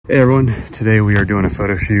Hey everyone, today we are doing a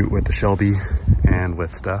photo shoot with the Shelby and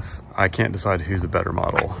with Steph. I can't decide who's a better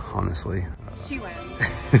model, honestly. She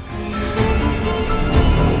wins.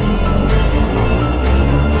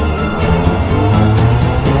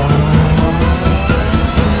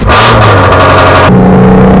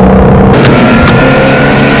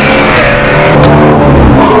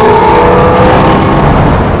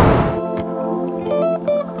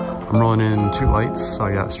 I'm rolling in 2 lights, so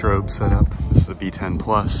I got strobe set up. This is a B10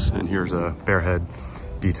 Plus, and here's a Bearhead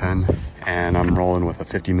B10. And I'm rolling with a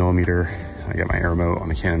 50mm. I got my air remote on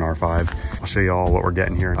the Canon R5. I'll show you all what we're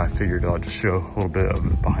getting here. I figured I'll just show a little bit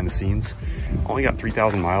of behind the scenes. Only got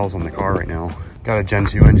 3,000 miles on the car right now. Got a Gen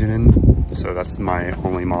 2 engine in, so that's my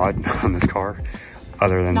only mod on this car.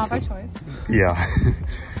 Other than not by choice. Yeah,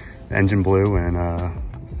 the engine blew, and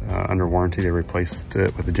under warranty they replaced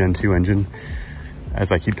it with a Gen 2 engine, as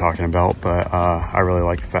I keep talking about, but I really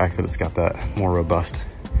like the fact that it's got that more robust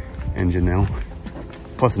engine now,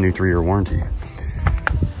 plus a new 3-year warranty.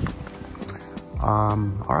 All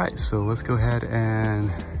right, so let's go ahead and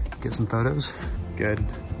get some photos. Good.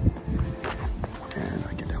 And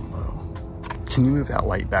I get down low. Can you move that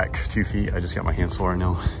light back 2 feet? I just got my hands full right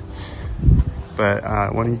now.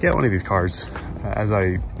 But when you get one of these cars, as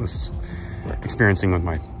I was experiencing with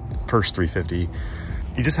my first 350,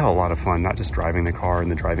 you just have a lot of fun, not just driving the car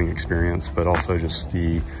and the driving experience, but also just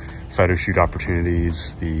the photo shoot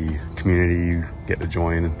opportunities, the community you get to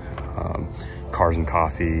join, cars and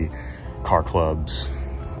coffee, car clubs.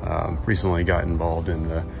 Recently got involved in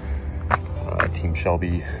the Team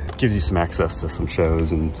Shelby. Gives you some access to some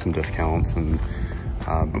shows and some discounts, and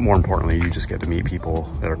but more importantly, you just get to meet people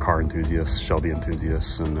that are car enthusiasts, Shelby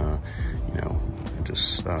enthusiasts, and you know,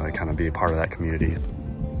 just kind of be a part of that community.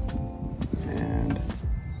 And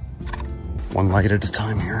one light at a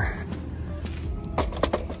time here.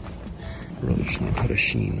 I really just want to put a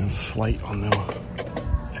sheen of light on the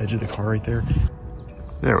edge of the car right there.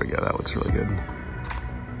 There we go, that looks really good.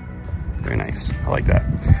 Very nice, I like that.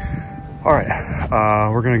 All right,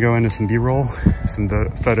 we're gonna go into some B-roll, some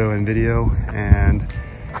photo and video, and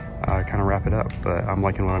kind of wrap it up, but I'm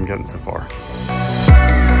liking what I'm getting so far.